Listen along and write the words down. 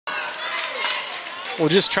We'll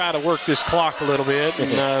just try to work this clock a little bit,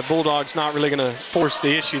 and Bulldogs not really going to force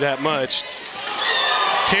the issue that much.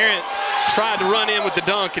 Tarrant tried to run in with the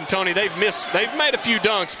dunk, and Tony, they've made a few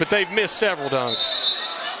dunks, but they've missed several dunks.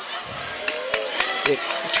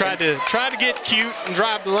 Tried to get cute and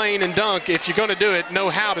drive the lane and dunk. If you're going to do it, know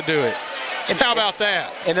how to do it. And how about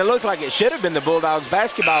that? And it looked like it should have been the Bulldogs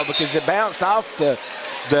basketball because it bounced off the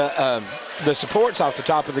supports off the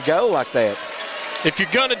top of the goal like that. If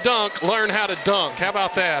you're going to dunk, learn how to dunk. How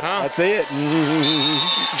about that, huh? That's it.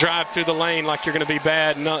 Drive through the lane like you're going to be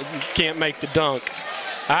bad and can't make the dunk.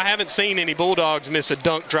 I haven't seen any Bulldogs miss a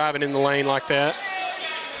dunk driving in the lane like that.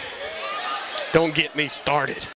 Don't get me started.